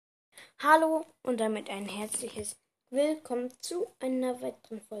Hallo und damit ein herzliches Willkommen zu einer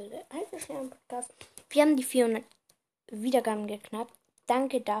weiteren Folge Podcast. Wir haben die 400 Wiedergaben geknackt.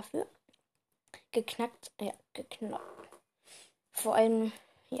 Danke dafür. Geknackt. Vor allem,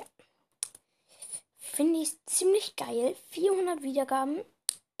 ja. Finde ich ziemlich geil. 400 Wiedergaben.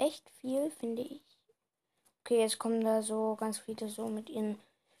 Echt viel, finde ich. Okay, jetzt kommen da so ganz viele so mit ihren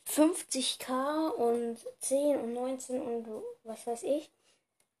 50k und 10 und 19 und was weiß ich.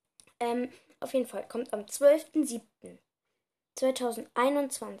 Auf jeden Fall kommt am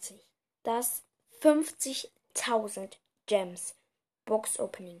 12.07.2021 das 50.000 Gems Box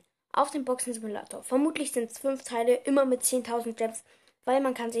Opening auf dem Boxensimulator. Vermutlich sind es 5 Teile, immer mit 10.000 Gems, weil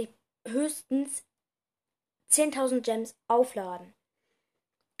man kann sich höchstens 10.000 Gems aufladen.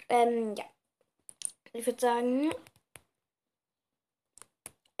 Ja. Ich würde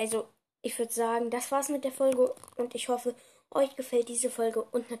sagen, das war's mit der Folge und ich hoffe, euch gefällt diese Folge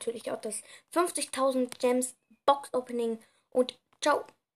und natürlich auch das 50.000 Gems Box Opening und ciao!